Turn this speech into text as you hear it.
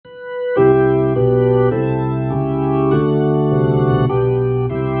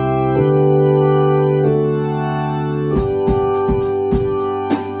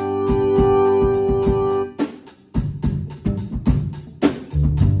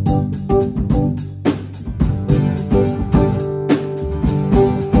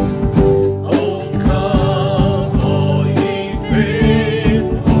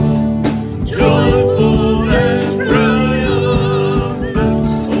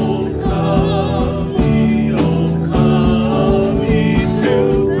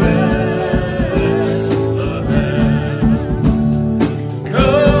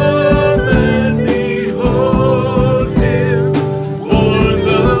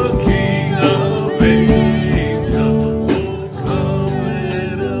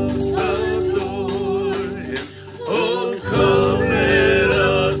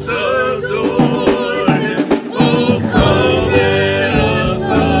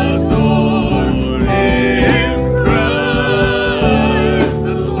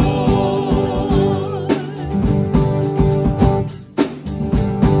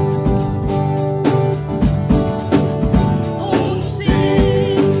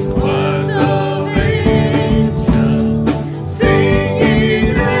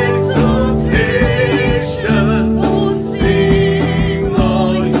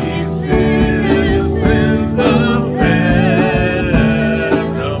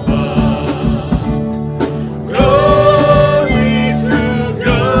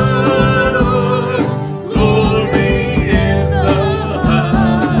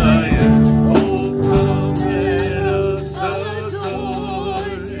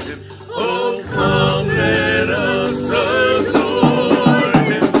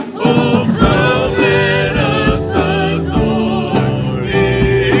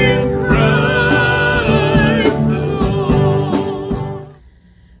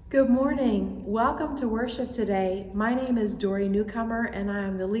Good morning. Welcome to worship today. My name is Dory Newcomer, and I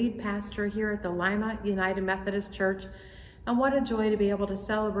am the lead pastor here at the Lima United Methodist Church. And what a joy to be able to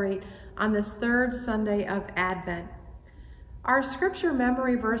celebrate on this third Sunday of Advent. Our scripture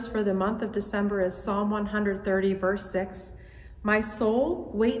memory verse for the month of December is Psalm 130, verse 6. My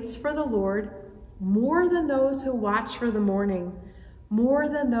soul waits for the Lord more than those who watch for the morning, more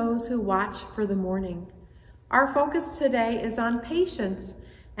than those who watch for the morning. Our focus today is on patience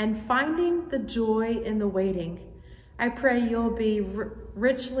and finding the joy in the waiting. I pray you'll be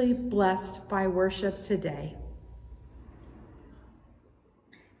richly blessed by worship today.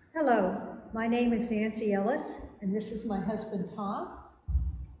 Hello, my name is Nancy Ellis, and this is my husband Tom.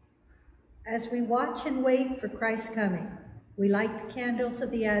 As we watch and wait for Christ's coming, we light the candles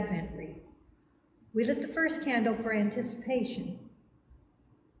of the Advent wreath. We lit the first candle for anticipation.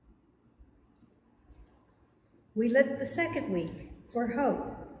 We lit the second week for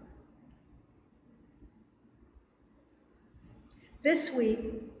hope. This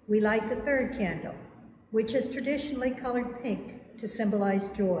week, we light the third candle, which is traditionally colored pink to symbolize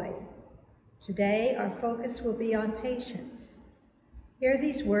joy. Today, our focus will be on patience. Hear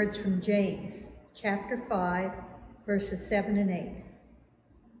these words from James, chapter 5, verses 7 and 8.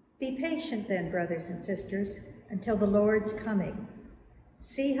 Be patient then, brothers and sisters, until the Lord's coming.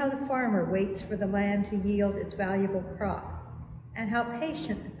 See how the farmer waits for the land to yield its valuable crop, and how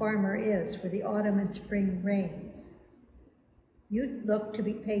patient the farmer is for the autumn and spring rains. You look to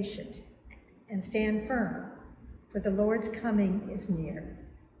be patient and stand firm, for the Lord's coming is near.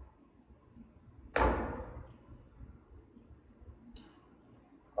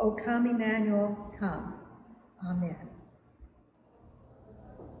 O come, Emmanuel, come. Amen.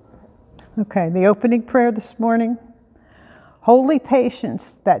 Okay, the opening prayer this morning. Holy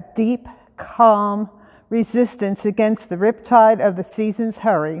patience, that deep, calm resistance against the riptide of the season's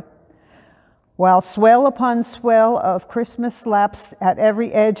hurry, while swell upon swell of Christmas laps at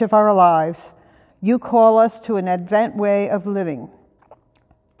every edge of our lives, you call us to an Advent way of living.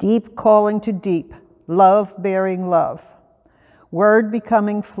 Deep calling to deep, love bearing love, word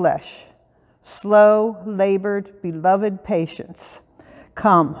becoming flesh, slow, labored, beloved patience.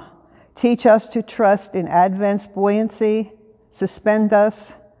 Come, teach us to trust in Advent's buoyancy, suspend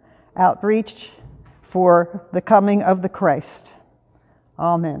us, outreach for the coming of the Christ.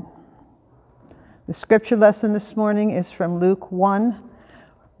 Amen. The scripture lesson this morning is from Luke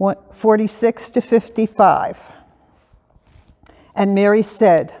 1:46 to 55. And Mary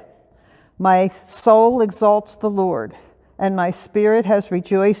said, my soul exalts the Lord, and my spirit has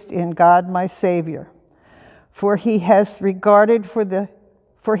rejoiced in God my Savior. For he has regard for the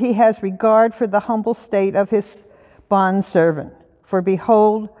humble state of his bondservant. For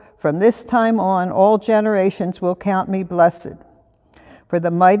behold, from this time on all generations will count me blessed. For the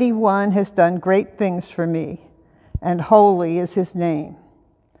Mighty One has done great things for me, and holy is his name.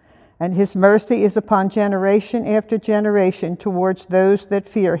 And his mercy is upon generation after generation towards those that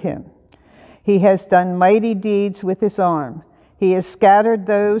fear him. He has done mighty deeds with his arm. He has scattered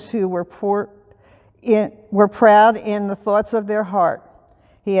those who were proud in the thoughts of their heart.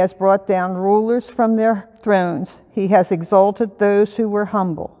 He has brought down rulers from their thrones. He has exalted those who were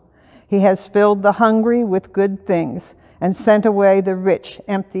humble. He has filled the hungry with good things, and sent away the rich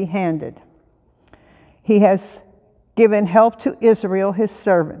empty-handed. He has given help to Israel, his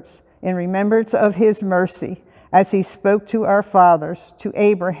servants, in remembrance of his mercy, as he spoke to our fathers, to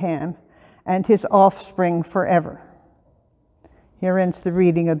Abraham, and his offspring forever. Here ends the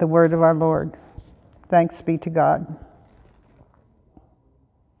reading of the word of our Lord. Thanks be to God.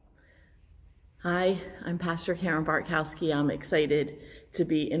 Hi, I'm Pastor Karen Bartkowski. I'm excited to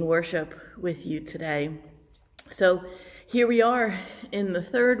be in worship with you today. So here we are in the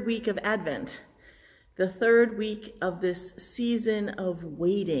third week of Advent, the third week of this season of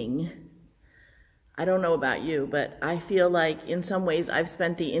waiting. I don't know about you, but I feel like in some ways I've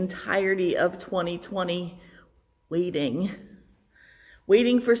spent the entirety of 2020 waiting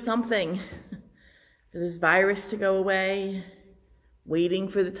for something, for this virus to go away, waiting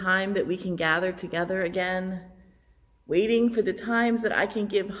for the time that we can gather together again, waiting for the times that I can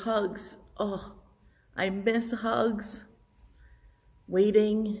give hugs. Oh, I miss hugs.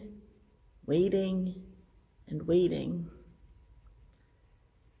 Waiting, and waiting.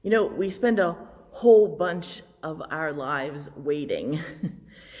 You know, we spend a whole bunch of our lives waiting.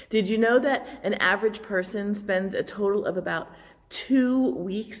 Did you know that an average person spends a total of about 2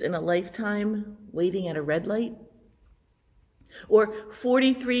 weeks in a lifetime waiting at a red light? Or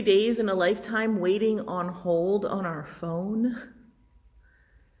 43 days in a lifetime waiting on hold on our phone?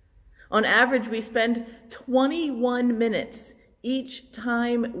 On average, we spend 21 minutes each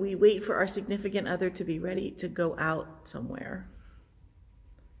time we wait for our significant other to be ready to go out somewhere.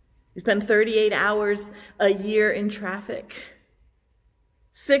 We spend 38 hours a year in traffic.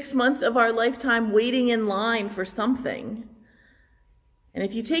 6 months of our lifetime waiting in line for something. And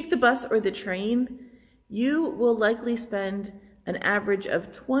if you take the bus or the train, you will likely spend an average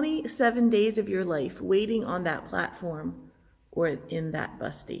of 27 days of your life waiting on that platform or in that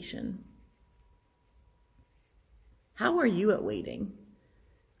bus station. How are you at waiting?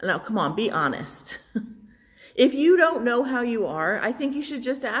 Now, come on, be honest. If you don't know how you are, I think you should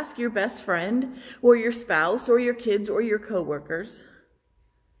just ask your best friend or your spouse or your kids or your coworkers.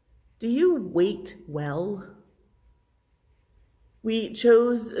 Do you wait well? We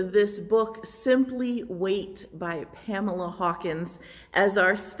chose this book, Simply Wait by Pamela Hawkins, as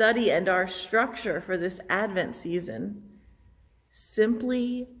our study and our structure for this Advent season.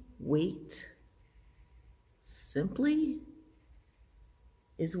 Simply wait. Simply?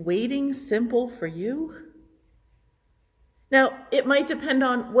 Is waiting simple for you? Now, it might depend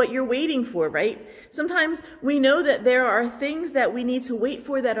on what you're waiting for, right? Sometimes we know that there are things that we need to wait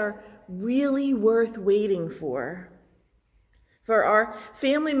for that are really worth waiting for. For our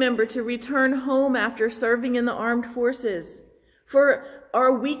family member to return home after serving in the armed forces. For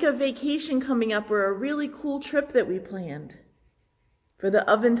our week of vacation coming up or a really cool trip that we planned. For the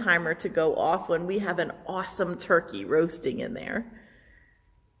oven timer to go off when we have an awesome turkey roasting in there.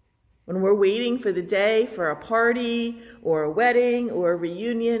 When we're waiting for the day for a party or a wedding or a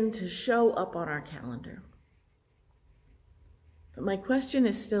reunion to show up on our calendar. But my question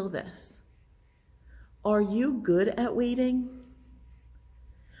is still this. Are you good at waiting?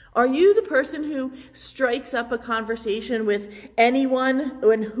 Are you the person who strikes up a conversation with anyone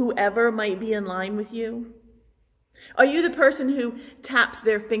and whoever might be in line with you? Are you the person who taps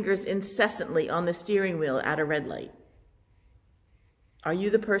their fingers incessantly on the steering wheel at a red light? Are you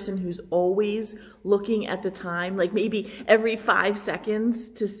the person who's always looking at the time, like maybe every 5 seconds,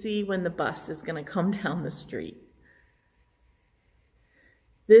 to see when the bus is going to come down the street?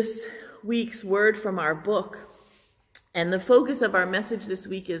 This week's word from our book, and the focus of our message this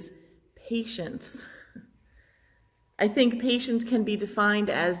week, is patience. I think patience can be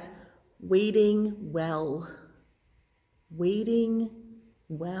defined as waiting well. Waiting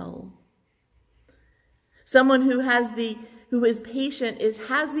well. Someone who is patient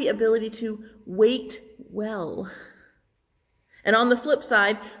has the ability to wait well. And on the flip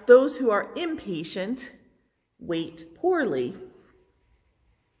side, those who are impatient wait poorly.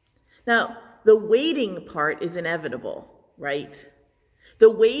 Now, the waiting part is inevitable, right? The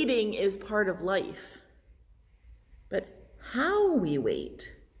waiting is part of life. But how we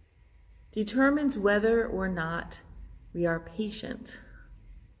wait determines whether or not we are patient.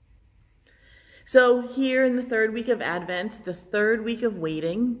 So here in the third week of Advent, the third week of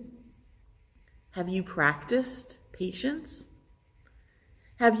waiting, have you practiced patience?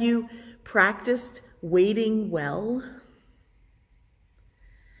 Have you practiced waiting well?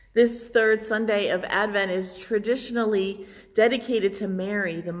 This third Sunday of Advent is traditionally dedicated to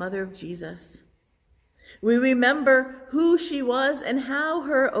Mary, the mother of Jesus. We remember who she was and how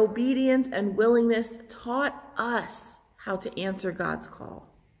her obedience and willingness taught us how to answer God's call.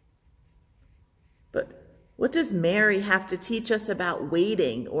 But what does Mary have to teach us about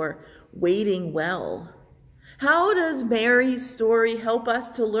waiting or waiting well? How does Mary's story help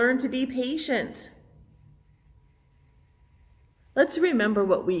us to learn to be patient? Let's remember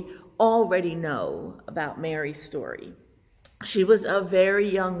what we already know about Mary's story. She was a very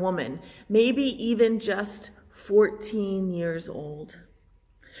young woman, maybe even just 14 years old,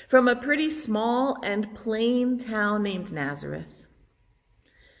 from a pretty small and plain town named Nazareth.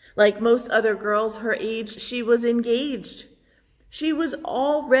 Like most other girls her age, she was engaged. She was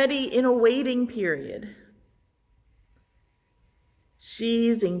already in a waiting period.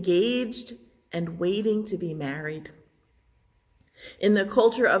 She's engaged and waiting to be married. In the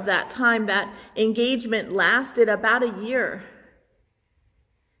culture of that time, that engagement lasted about a year.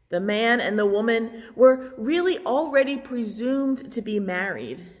 The man and the woman were really already presumed to be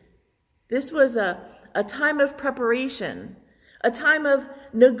married. This was a time of preparation, a time of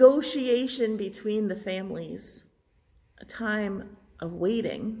negotiation between the families, a time of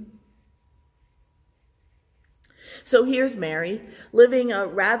waiting. So here's Mary, living a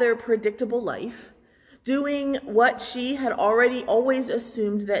rather predictable life, doing what she had already always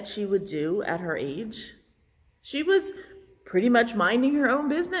assumed that she would do at her age. She was pretty much minding her own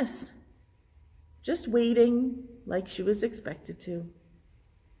business, just waiting like she was expected to.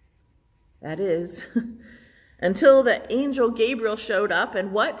 That is, until the angel Gabriel showed up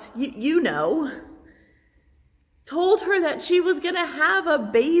and what? You know. told her that she was going to have a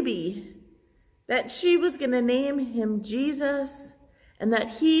baby, that she was going to name him Jesus, and that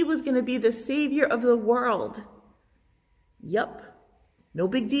he was going to be the Savior of the world. Yup, no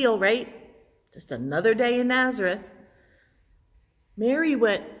big deal, right? Just another day in Nazareth. Mary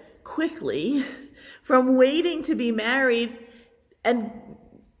went quickly from waiting to be married and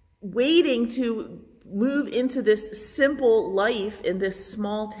waiting to move into this simple life in this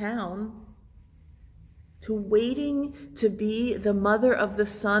small town to waiting to be the mother of the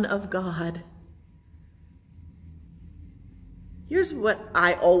Son of God. Here's what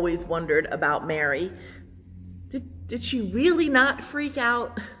I always wondered about Mary. Did she really not freak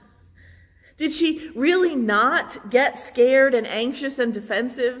out? Did she really not get scared and anxious and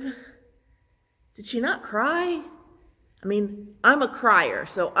defensive? Did she not cry? I mean, I'm a crier,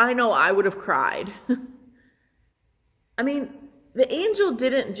 so I know I would have cried. I mean, the angel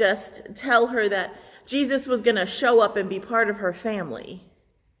didn't just tell her that Jesus was going to show up and be part of her family.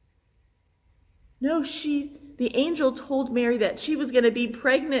 No, the angel told Mary that she was going to be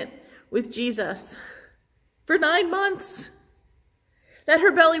pregnant with Jesus for 9 months. That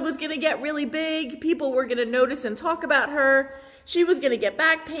her belly was going to get really big. People were going to notice and talk about her. She was going to get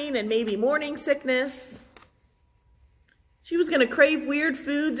back pain and maybe morning sickness. She was going to crave weird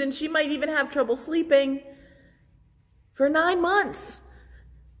foods, and she might even have trouble sleeping. For 9 months,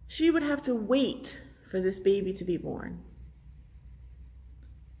 she would have to wait for this baby to be born.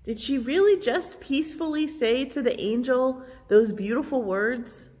 Did she really just peacefully say to the angel those beautiful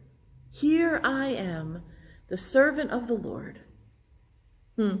words? "Here I am, the servant of the Lord."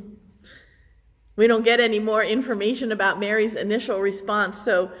 We don't get any more information about Mary's initial response,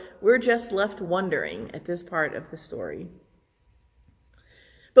 so we're just left wondering at this part of the story.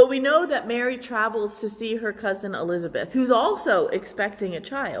 But we know that Mary travels to see her cousin Elizabeth, who's also expecting a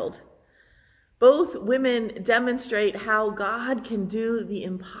child. Both women demonstrate how God can do the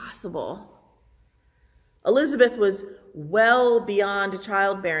impossible. Elizabeth was well beyond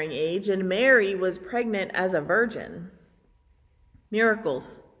childbearing age, and Mary was pregnant as a virgin.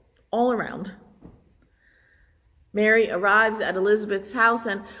 Miracles all around. Mary arrives at Elizabeth's house,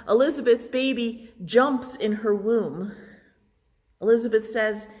 and Elizabeth's baby jumps in her womb. Elizabeth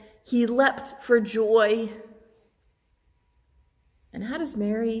says, "He leapt for joy." And how does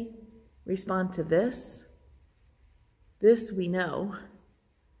Mary respond to this? This we know.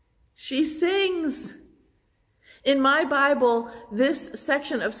 She sings. In my Bible, this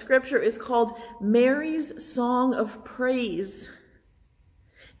section of scripture is called Mary's Song of Praise.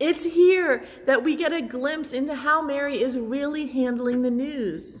 It's here that we get a glimpse into how Mary is really handling the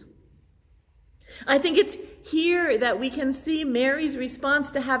news. I think it's here that we can see Mary's response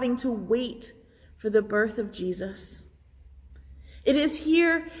to having to wait for the birth of Jesus. It is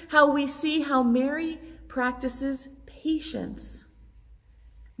here how we see how Mary practices patience.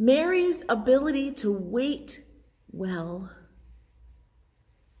 Mary's ability to wait well.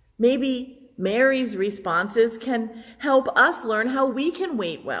 Maybe Mary's responses can help us learn how we can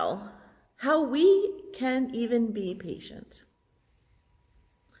wait well, how we can even be patient.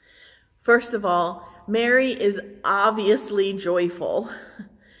 First of all, Mary is obviously joyful.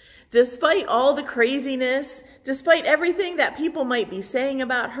 Despite all the craziness, despite everything that people might be saying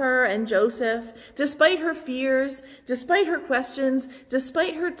about her and Joseph, despite her fears, despite her questions,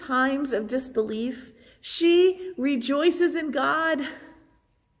 despite her times of disbelief, she rejoices in God.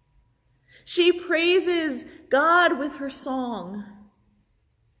 She praises God with her song.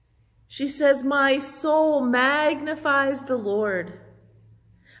 She says, "My soul magnifies the Lord.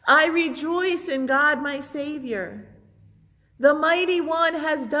 I rejoice in God, my Savior. The Mighty One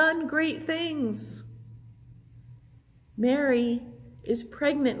has done great things." Mary is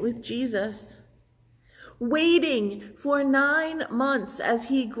pregnant with Jesus, waiting for 9 months as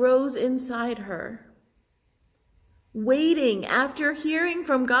he grows inside her. Waiting after hearing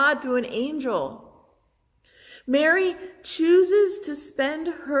from God through an angel. Mary chooses to spend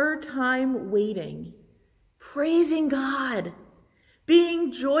her time waiting, praising God,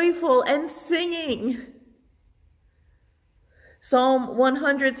 being joyful and singing. Psalm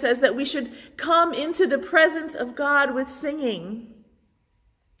 100 says that we should come into the presence of God with singing.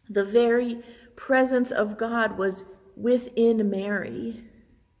 The very presence of God was within Mary.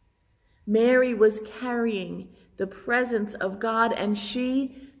 Mary was carrying the presence of God, and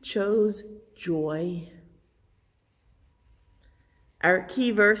she chose joy. Our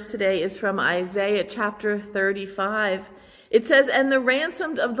key verse today is from Isaiah chapter 35. It says, "And the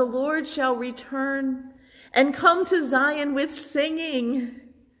ransomed of the Lord shall return and come to Zion with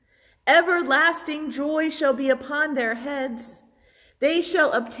singing. Everlasting joy shall be upon their heads. They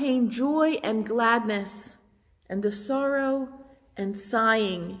shall obtain joy and gladness, and the sorrow and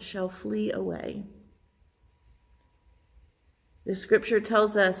sighing shall flee away. The scripture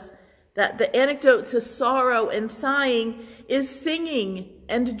tells us that the antidote to sorrow and sighing is singing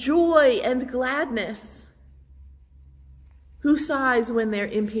and joy and gladness. Who sighs when they're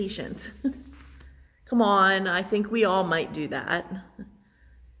impatient? Come on, I think we all might do that.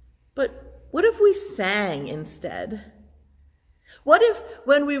 But what if we sang instead? What if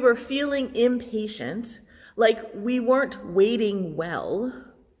when we were feeling impatient, like we weren't waiting well,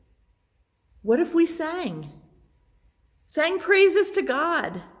 what if we sang? Sang praises to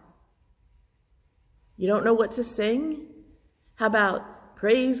God. You don't know what to sing? How about,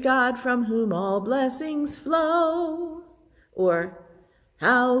 praise God from whom all blessings flow? Or,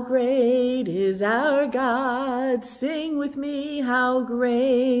 how great is our God? Sing with me, how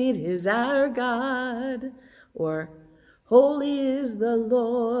great is our God? Or, holy is the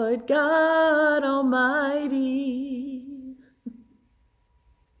Lord God Almighty.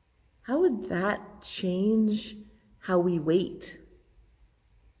 How would that change how we wait?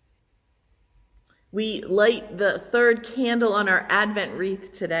 We light the third candle on our Advent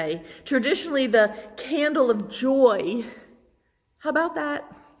wreath today, traditionally the candle of joy. How about that?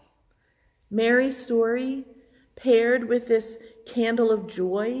 Mary's story paired with this candle of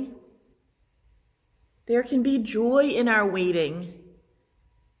joy. There can be joy in our waiting,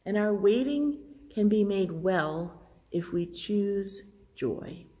 and our waiting can be made well if we choose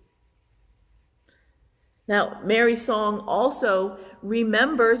joy. Now, Mary's song also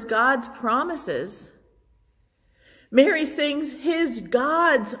remembers God's promises. Mary sings, his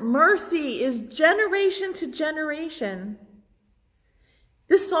God's mercy is generation to generation.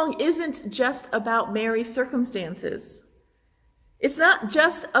 This song isn't just about Mary's circumstances. It's not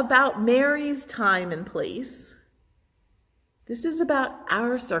just about Mary's time and place. This is about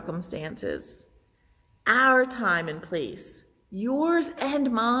our circumstances, our time and place, yours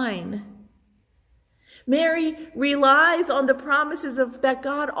and mine. Mary relies on the promises that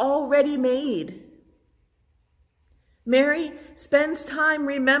God already made. Mary spends time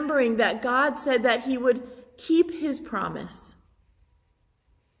remembering that God said that he would keep his promise,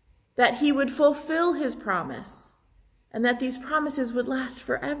 that he would fulfill his promise, and that these promises would last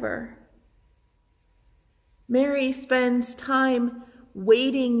forever. Mary spends time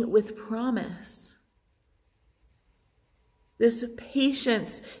waiting with promise. This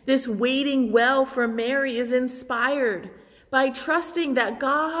patience, this waiting well for Mary is inspired by trusting that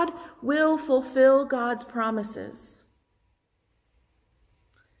God will fulfill God's promises.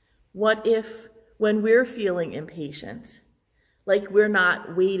 What if, when we're feeling impatient, like we're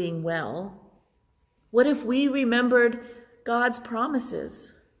not waiting well, what if we remembered God's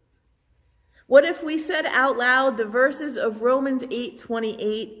promises? What if we said out loud the verses of Romans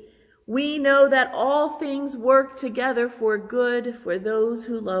 8:28, we know that all things work together for good for those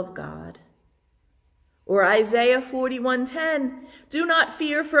who love God. Or Isaiah 41:10, do not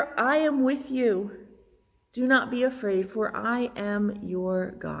fear, for I am with you. Do not be afraid, for I am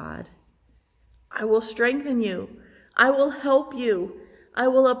your God. I will strengthen you. I will help you. I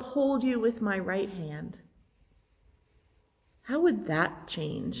will uphold you with my right hand. How would that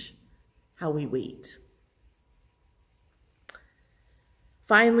change how we wait?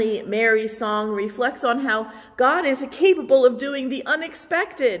 Finally, Mary's song reflects on how God is capable of doing the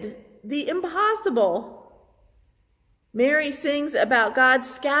unexpected, the impossible. Mary sings about God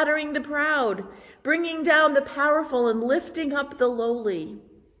scattering the proud, bringing down the powerful and lifting up the lowly,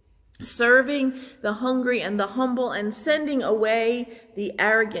 serving the hungry and the humble and sending away the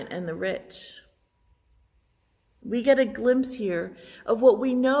arrogant and the rich. We get a glimpse here of what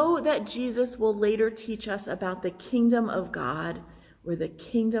we know that Jesus will later teach us about the kingdom of God, or the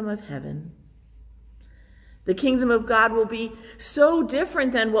kingdom of heaven. The kingdom of God will be so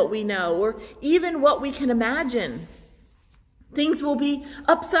different than what we know, or even what we can imagine. Things will be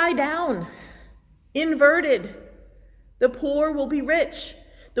upside down, inverted. The poor will be rich,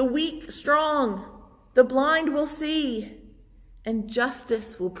 the weak strong, the blind will see, and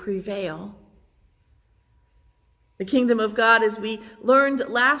justice will prevail. The kingdom of God, as we learned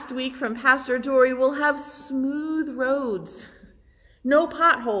last week from Pastor Dory, will have smooth roads, no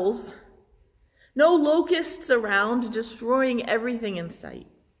potholes, no locusts around destroying everything in sight.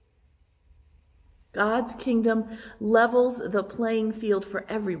 God's kingdom levels the playing field for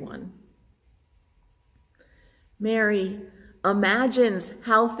everyone. Mary imagines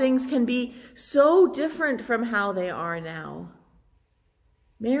how things can be so different from how they are now.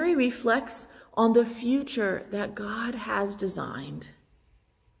 Mary reflects on the future that God has designed.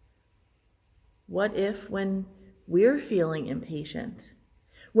 What if, when we're feeling impatient,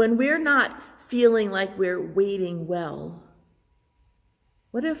 when we're not feeling like we're waiting well?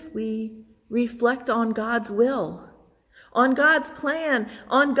 What if we reflect on God's will, on God's plan,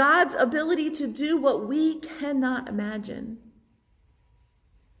 on God's ability to do what we cannot imagine?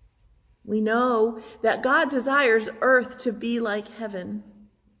 We know that God desires earth to be like heaven.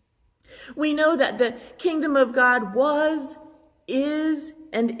 We know that the kingdom of God was, is,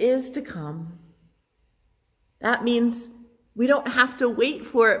 and is to come. That means we don't have to wait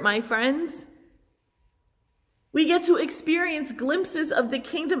for it, my friends. We get to experience glimpses of the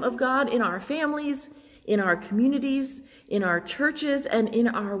kingdom of God in our families, in our communities, in our churches, and in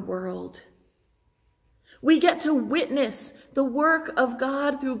our world. We get to witness the work of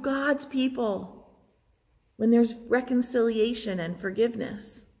God through God's people when there's reconciliation and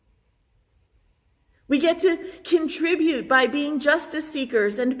forgiveness. We get to contribute by being justice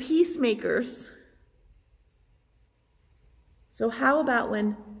seekers and peacemakers. So how about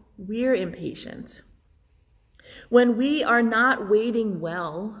when we're impatient? When we are not waiting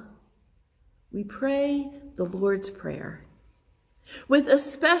well, we pray the Lord's Prayer, with a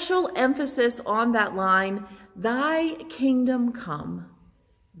special emphasis on that line, "Thy kingdom come,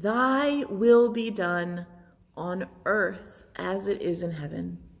 thy will be done on earth as it is in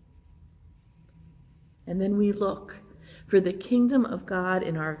heaven." And then we look for the kingdom of God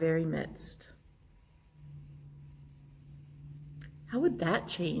in our very midst. How would that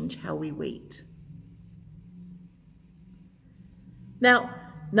change how we wait? Now,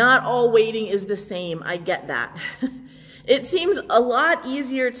 not all waiting is the same. I get that. It seems a lot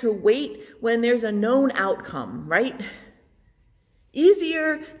easier to wait when there's a known outcome, right?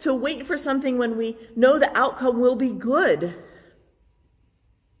 Easier to wait for something when we know the outcome will be good.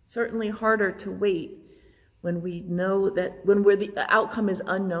 Certainly harder to wait when we know that the outcome is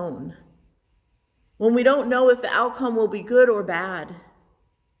unknown. When we don't know if the outcome will be good or bad.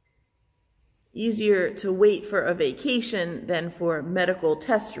 Easier to wait for a vacation than for medical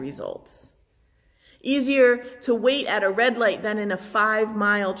test results. Easier to wait at a red light than in a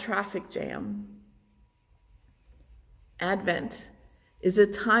 5-mile traffic jam. Advent is a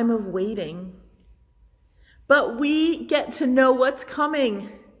time of waiting, but we get to know what's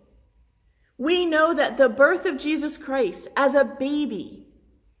coming. We know that the birth of Jesus Christ as a baby,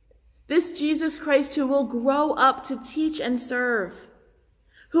 this Jesus Christ who will grow up to teach and serve,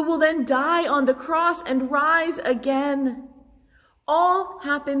 who will then die on the cross and rise again, all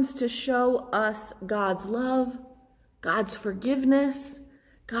happens to show us God's love, God's forgiveness,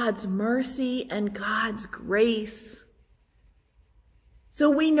 God's mercy, and God's grace. So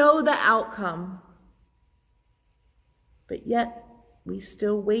we know the outcome, but yet we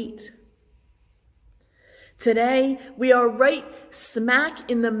still wait. Today, we are right smack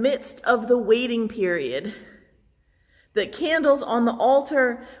in the midst of the waiting period. The candles on the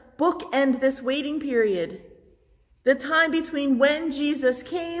altar bookend this waiting period, the time between when Jesus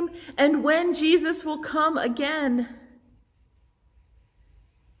came and when Jesus will come again.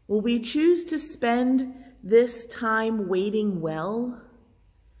 Will we choose to spend this time waiting well,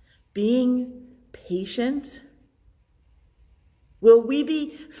 being patient? Will we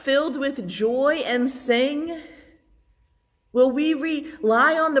be filled with joy and sing? Will we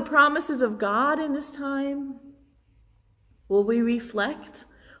rely on the promises of God in this time? Will we reflect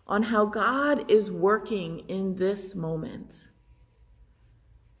on how God is working in this moment?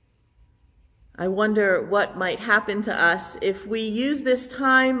 I wonder what might happen to us if we use this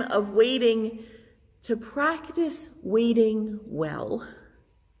time of waiting to practice waiting well.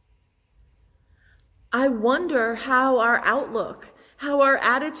 I wonder how our outlook, how our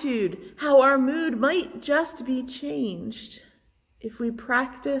attitude, how our mood might just be changed if we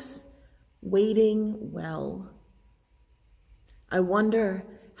practice waiting well. I wonder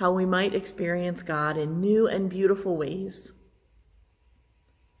how we might experience God in new and beautiful ways.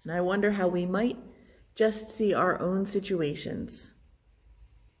 And I wonder how we might just see our own situations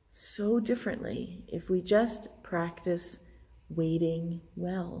so differently if we just practice waiting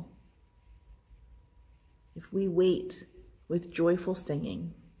well. If we wait with joyful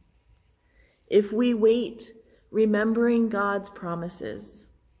singing, if we wait remembering God's promises,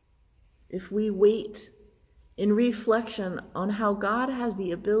 if we wait in reflection on how God has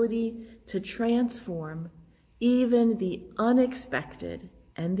the ability to transform even the unexpected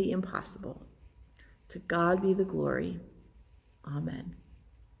and the impossible. To God be the glory. Amen.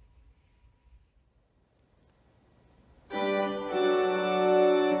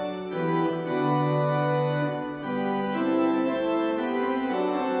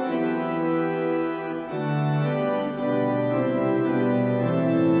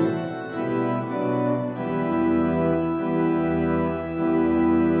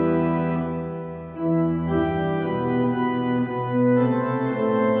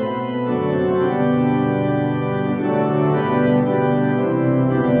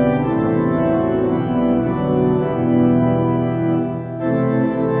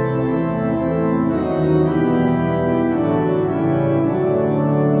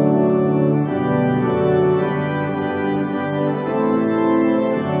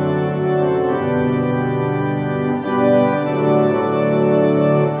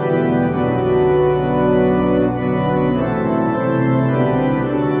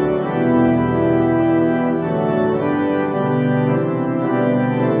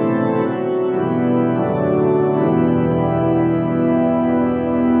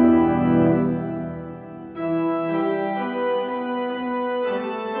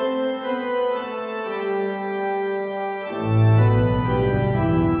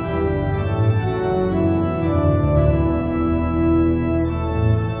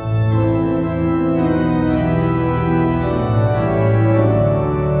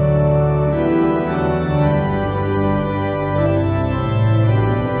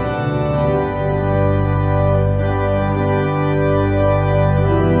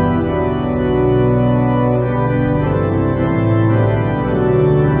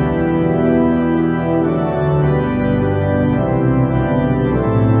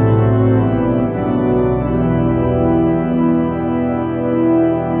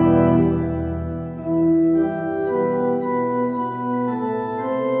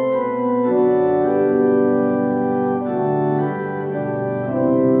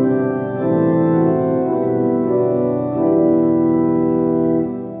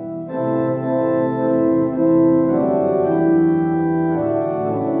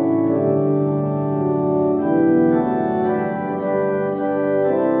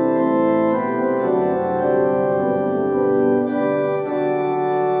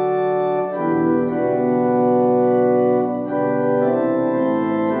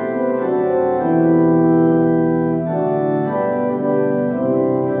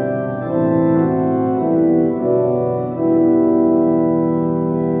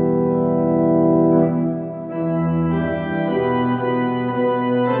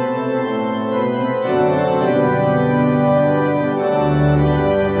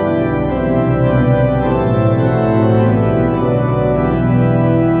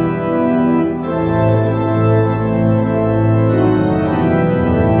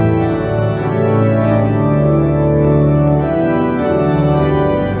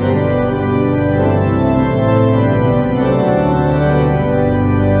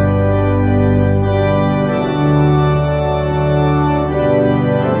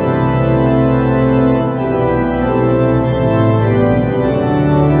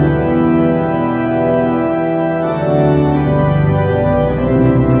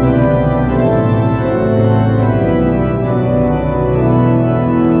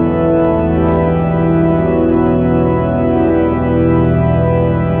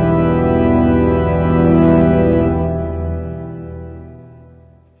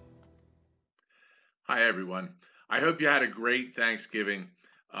 great Thanksgiving.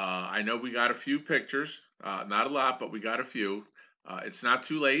 I know we got a few pictures, not a lot, but we got a few. It's not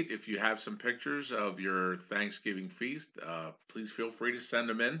too late. If you have some pictures of your Thanksgiving feast, please feel free to send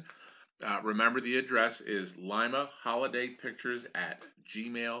them in. Remember, the address is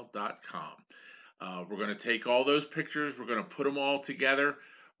limaholidaypictures@gmail.com. We're going to take all those pictures, we're going to put them all together,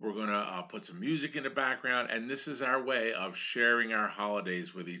 we're going to put some music in the background, and this is our way of sharing our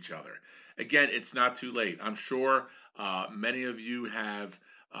holidays with each other. Again, it's not too late. I'm sure many of you have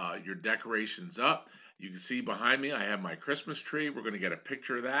your decorations up. You can see behind me I have my Christmas tree. We're going to get a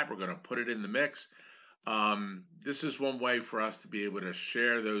picture of that. We're going to put it in the mix. This is one way for us to be able to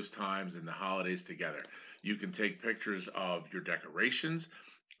share those times and the holidays together. You can take pictures of your decorations,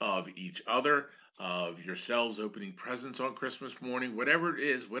 of each other, of yourselves opening presents on Christmas morning, whatever it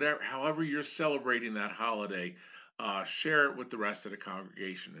is, however you're celebrating that holiday, share it with the rest of the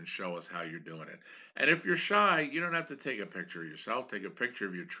congregation and show us how you're doing it. And if you're shy, you don't have to take a picture of yourself. Take a picture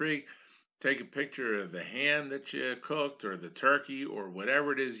of your tree. Take a picture of the ham that you cooked or the turkey or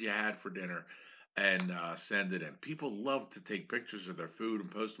whatever it is you had for dinner, and send it in. People love to take pictures of their food and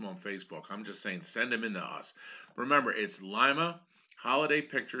post them on Facebook. I'm just saying, send them in to us. Remember, it's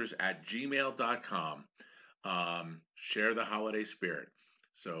limaholidaypictures@gmail.com. Share the holiday spirit.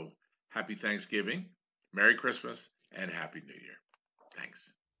 So happy Thanksgiving, Merry Christmas, and Happy New Year.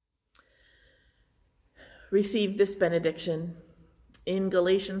 Thanks. Receive this benediction. In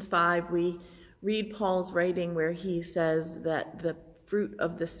Galatians 5, we read Paul's writing where he says that the fruit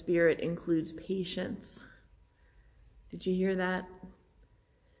of the Spirit includes patience. Did you hear that?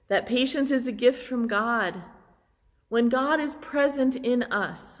 That patience is a gift from God. When God is present in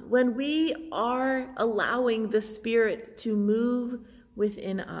us, when we are allowing the Spirit to move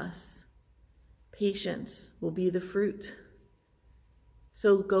within us, patience will be the fruit.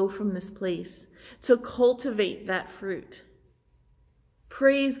 So go from this place to cultivate that fruit.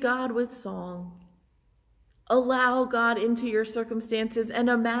 Praise God with song. Allow God into your circumstances and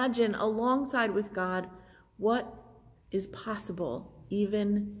imagine alongside with God what is possible,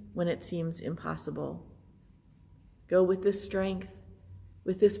 even when it seems impossible. Go with this strength,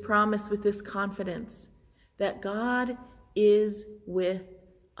 with this promise, with this confidence that God is with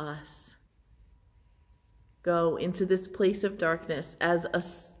us. Go into this place of darkness as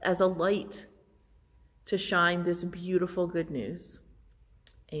a light to shine this beautiful good news.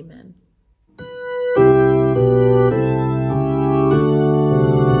 Amen.